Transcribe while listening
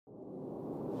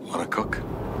Want to cook?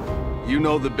 You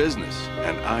know the business,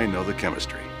 and I know the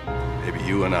chemistry. Maybe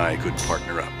you and I could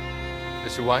partner up.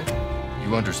 Mr. White,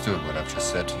 you understood what I've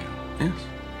just said to you.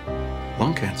 Yes.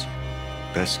 Lung cancer.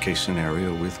 Best case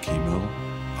scenario with chemo,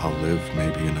 I'll live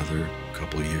maybe another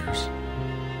couple of years.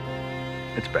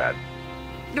 It's bad.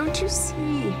 Don't you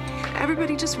see?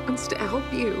 Everybody just wants to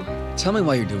help you. Tell me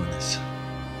why you're doing this.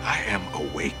 I am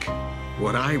awake.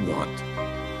 What I want,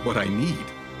 what I need,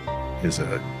 is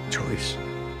a choice.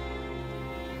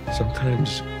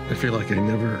 Sometimes I feel like I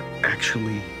never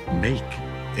actually make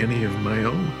any of my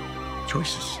own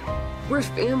choices. We're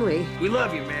family. We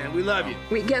love you, man. We love you.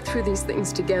 We get through these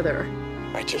things together.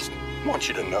 I just want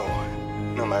you to know,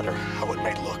 no matter how it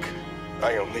may look,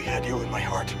 I only had you in my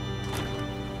heart.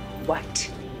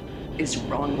 What is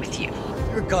wrong with you?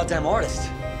 You're a goddamn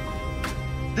artist.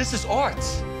 This is art,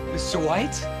 Mr.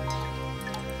 White.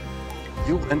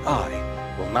 You and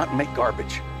I will not make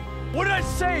garbage. What did I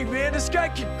say, man? This guy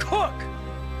can cook.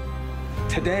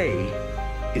 Today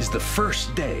is the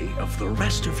first day of the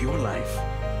rest of your life.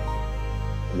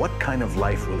 What kind of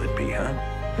life will it be, huh?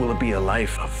 Will it be a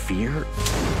life of fear?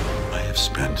 I have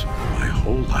spent my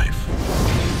whole life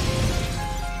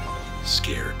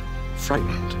scared,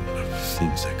 frightened of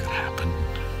things that could happen.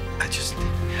 I just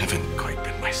haven't quite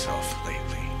been myself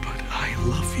lately, but I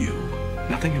love you.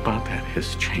 Nothing about that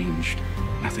has changed.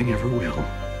 Nothing ever will.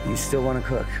 You still want to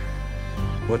cook?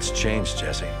 What's changed,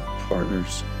 Jesse?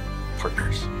 Partners.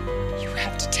 Partners. You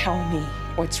have to tell me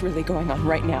what's really going on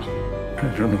right now.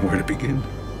 I don't know where to begin.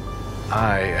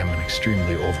 I am an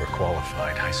extremely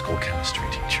overqualified high school chemistry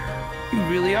teacher. You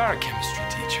really are a chemistry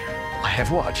teacher. I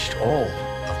have watched all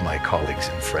of my colleagues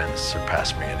and friends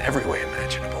surpass me in every way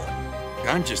imaginable.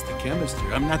 I'm just the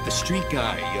chemistry. I'm not the street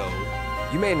guy, yo.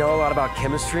 You may know a lot about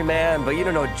chemistry, man, but you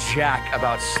don't know jack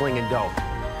about slinging dope.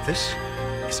 This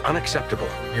is unacceptable.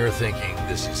 You're thinking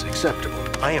this is acceptable.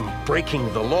 I am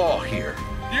breaking the law here.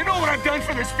 You know what I've done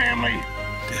for this family?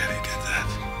 Daddy did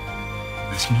that.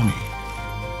 This money,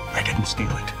 I didn't steal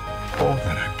it. All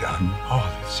that I've done, all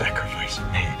the sacrifice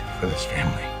made for this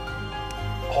family,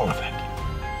 all of it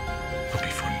will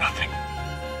be for nothing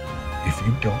if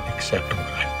you don't accept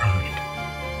what I've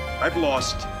earned. I've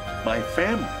lost my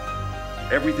family,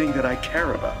 everything that I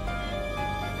care about.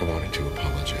 I wanted to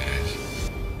apologize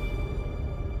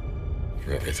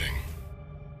for everything.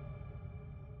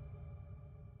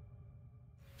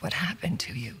 What happened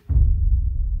to you?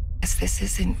 As this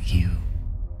isn't you.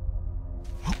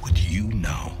 What would you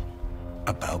know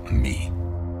about me?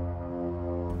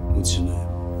 What's your name?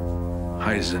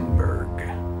 Heisenberg.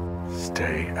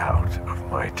 Stay out of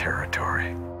my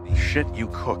territory. The shit you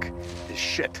cook is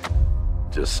shit.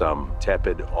 Just some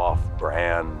tepid,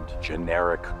 off-brand,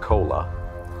 generic cola.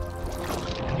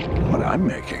 What I'm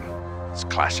making is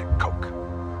classic Coke.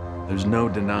 There's no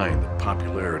denying the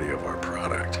popularity of our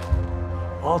product.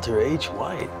 Walter H.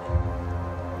 White.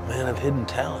 Man of hidden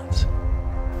talents.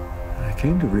 I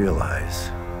came to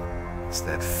realize it's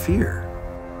that fear.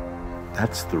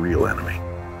 That's the real enemy.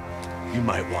 You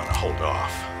might want to hold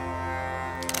off.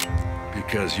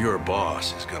 Because your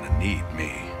boss is going to need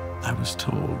me. I was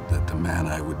told that the man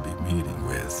I would be meeting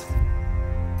with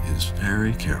is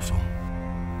very careful.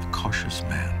 A cautious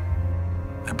man.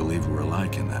 I believe we're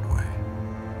alike in that way.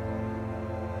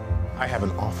 I have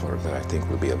an offer that I think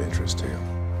would be of interest to you.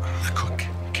 The cook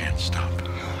can't stop.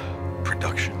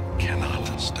 Production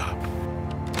cannot stop.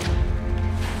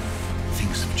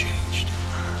 Things have changed.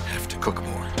 Have to cook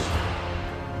more.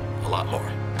 A lot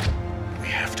more. We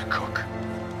have to cook.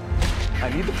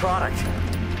 I need the product.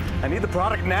 I need the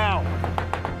product now.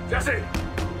 Jesse!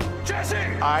 Jesse!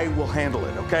 I will handle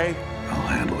it, okay? I'll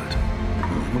handle it. No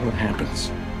matter what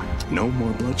happens. No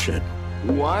more bloodshed.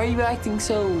 Why are you acting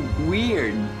so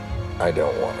weird? I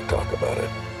don't want to talk about it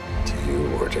to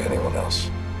you or to anyone else.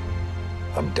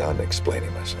 I'm done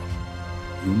explaining myself.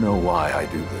 You know why I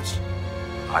do this.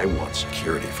 I want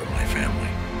security for my family.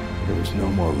 There is no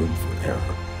more room for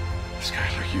error.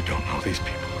 Skylar, you don't know these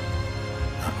people.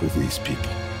 Not with these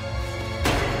people.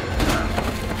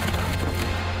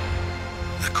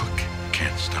 The cook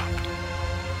can't stop.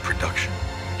 Production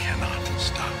cannot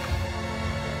stop.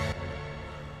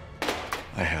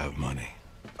 I have money.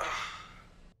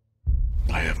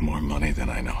 I have more money than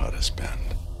I know how to spend.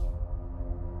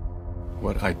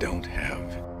 What I don't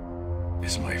have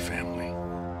is my family.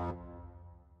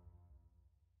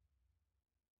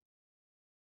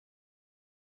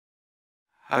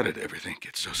 How did everything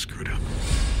get so screwed up?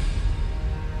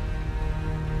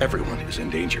 Everyone is in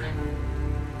danger.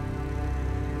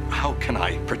 How can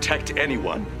I protect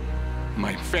anyone?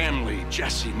 My family,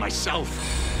 Jesse, myself.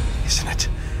 Isn't it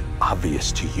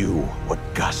obvious to you what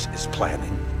Gus is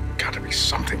planning? got to be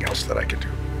something else that I could do.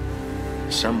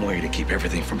 Some way to keep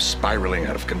everything from spiraling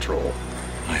out of control.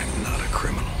 I am not a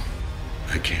criminal.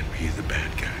 I can't be the bad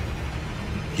guy.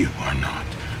 You are not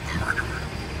a murderer.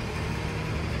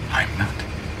 I'm not,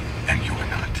 and you are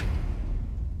not.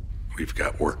 We've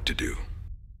got work to do.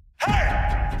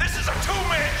 Hey! This is a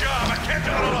two-man job! I can't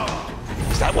do it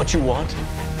alone! Is that what you want?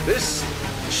 This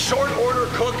short order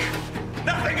cook?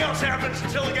 Nothing else happens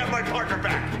until I get my partner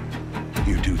back.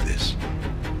 You do this,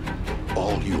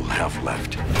 all you'll have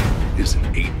left is an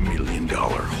 $8 million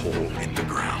hole in the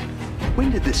ground.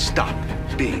 When did this stop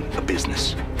being a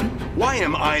business? Why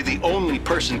am I the only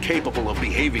person capable of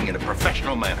behaving in a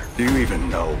professional manner? Do you even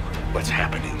know what's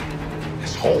happening?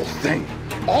 This whole thing,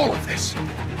 all of this,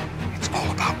 it's all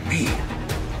about me.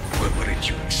 What did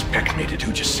you expect me to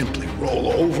do? Just simply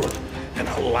roll over and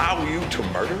allow you to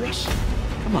murder us?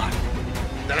 Come on.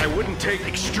 That I wouldn't take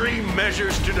extreme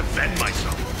measures to defend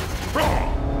myself.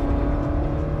 Wrong!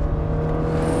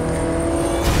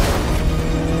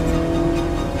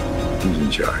 Who's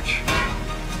in charge?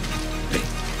 Me.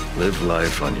 Live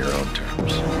life on your own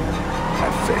terms.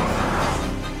 Have faith.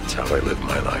 That's how I live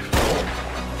my life.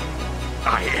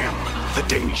 I am the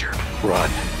danger. Run.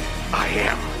 I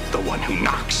am the one who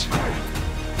knocks.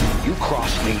 You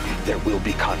cross me, there will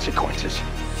be consequences.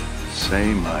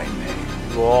 Say my name.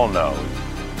 You all know.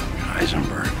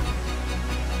 Heisenberg.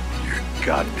 You're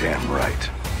goddamn right.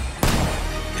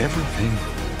 Everything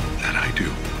that I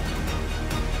do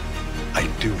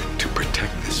it to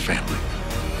protect this family.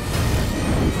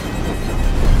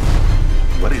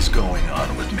 What is going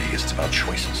on with me is about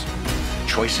choices.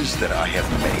 Choices that I have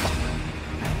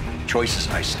made. Choices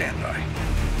I stand by.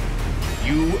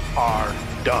 You are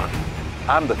done.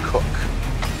 I'm the cook.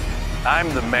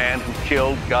 I'm the man who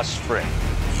killed Gus Fring.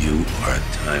 You are a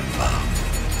time bomb.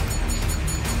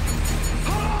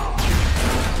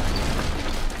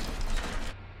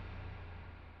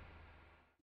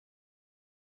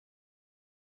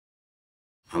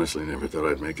 Honestly, never thought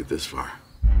I'd make it this far.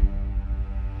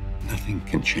 Nothing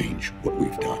can change what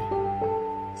we've done.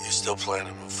 You still plan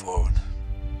to move forward?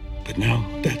 But now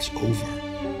that's over.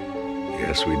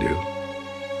 Yes, we do.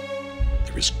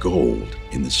 There is gold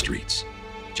in the streets,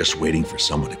 just waiting for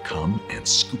someone to come and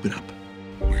scoop it up.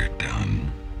 We're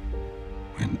done.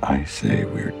 When I say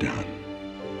we're done,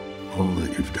 all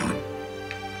that you've done,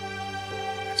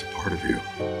 it's a part of you.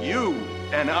 You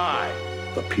and I.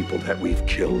 The people that we've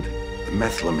killed, the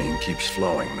methylamine keeps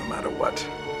flowing no matter what.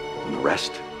 And the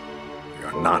rest, we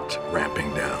are not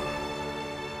ramping down.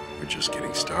 We're just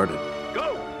getting started.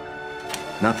 Go!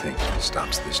 Nothing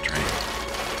stops this train.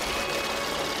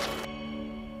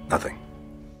 Nothing.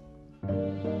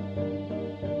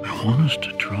 I want us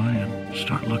to try and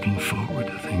start looking forward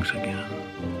to things again.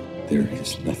 There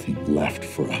is nothing left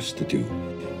for us to do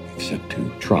except to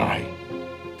try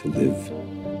to live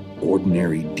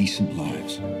ordinary, decent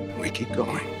lives. We keep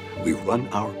going. We run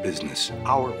our business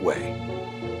our way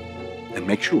and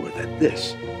make sure that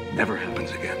this never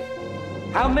happens again.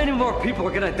 How many more people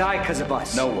are gonna die because of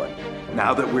us? No one.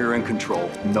 Now that we're in control,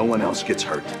 no one else gets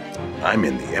hurt. I'm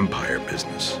in the empire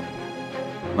business.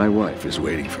 My wife is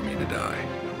waiting for me to die.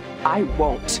 I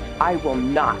will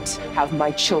not have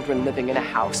my children living in a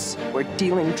house where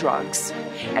dealing drugs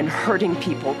and hurting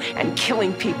people and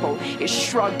killing people is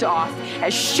shrugged off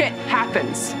as shit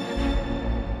happens.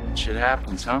 Shit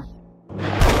happens, huh?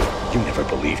 You never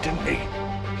believed in me.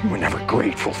 You were never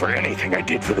grateful for anything I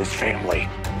did for this family.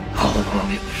 All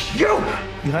along it was you!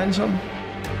 You hiding something?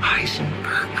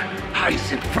 Heisenberg.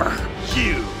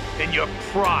 You and your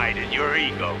pride and your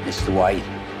ego. Mr. White,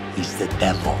 he's the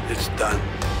devil. It's done.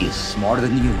 He's smarter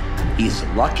than you. He's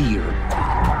luckier.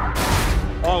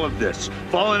 All of this,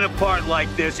 falling apart like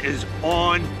this, is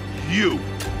on you.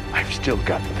 I've still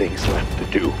got things left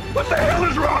to do. What the hell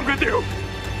is wrong with you?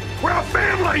 We're a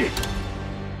family!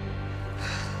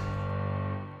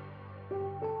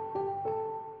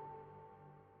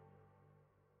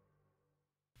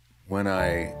 When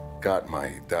I got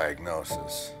my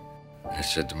diagnosis, I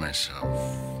said to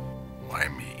myself, why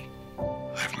me?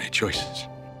 I've made choices.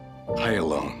 I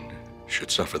alone should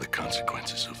suffer the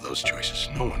consequences of those choices,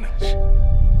 no one else.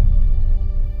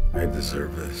 I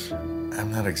deserve this. I'm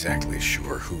not exactly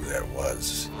sure who that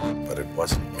was, but it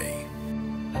wasn't me.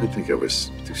 I think I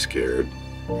was too scared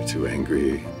or too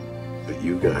angry, but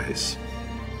you guys,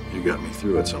 you got me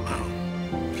through it somehow.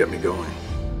 Get me going.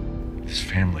 This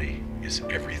family is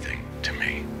everything to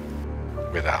me.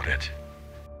 Without it,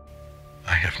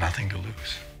 I have nothing to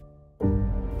lose.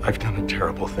 I've done a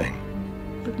terrible thing.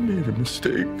 I've made a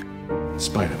mistake. In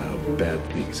spite of how bad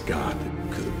things got,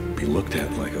 it could be looked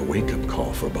at like a wake-up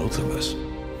call for both of us.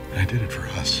 I did it for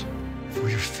us. For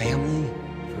your family?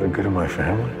 For the good of my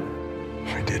family?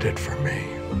 I did it for me.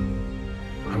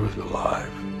 I was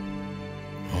alive.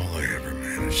 All I ever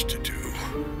managed to do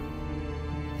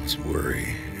was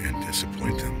worry and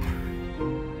disappoint them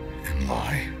and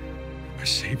lie. I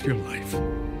saved your life,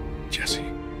 Jesse.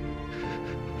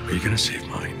 Are you gonna save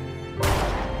mine?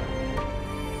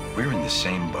 We're in the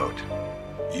same boat.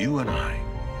 You and I.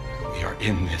 We are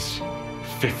in this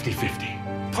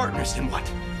 50-50. Partners in what?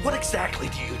 What exactly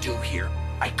do you do here?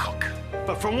 I cook.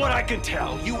 But from what I can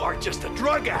tell, you are just a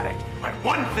drug addict. My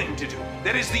one thing to do.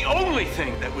 That is the only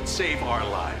thing that would save our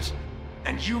lives.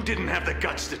 And you didn't have the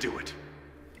guts to do it.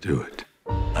 Do it.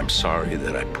 I'm sorry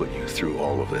that I put you through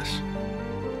all of this.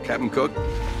 Captain Cook,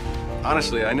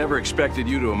 honestly, I never expected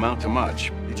you to amount to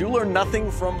much. Did you learn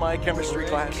nothing from my chemistry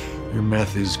class? Your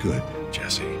meth is good,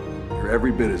 Jesse. You're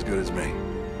every bit as good as me.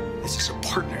 This is a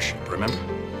partnership, remember?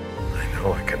 I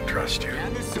know I can trust you.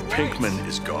 If Pinkman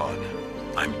is gone,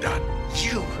 I'm done.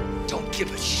 You don't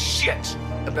give a shit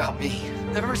about me.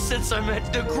 Ever since I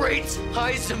met the great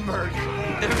Heisenberg,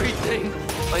 everything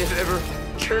I have ever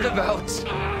cared about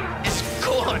is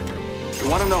gone. You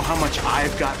want to know how much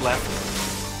I've got left?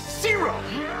 Zero!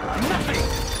 Nothing!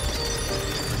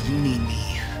 You need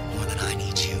me more than I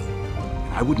need you.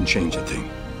 I wouldn't change a thing.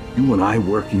 You and I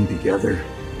working together,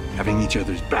 having each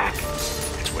other's back,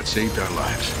 it's what saved our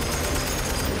lives.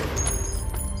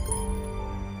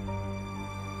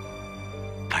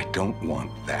 I don't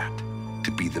want that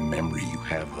to be the memory you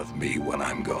have of me when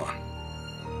I'm gone.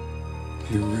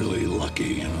 You're really lucky,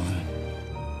 you know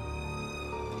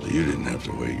that? You didn't have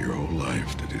to wait your whole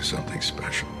life to do something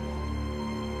special.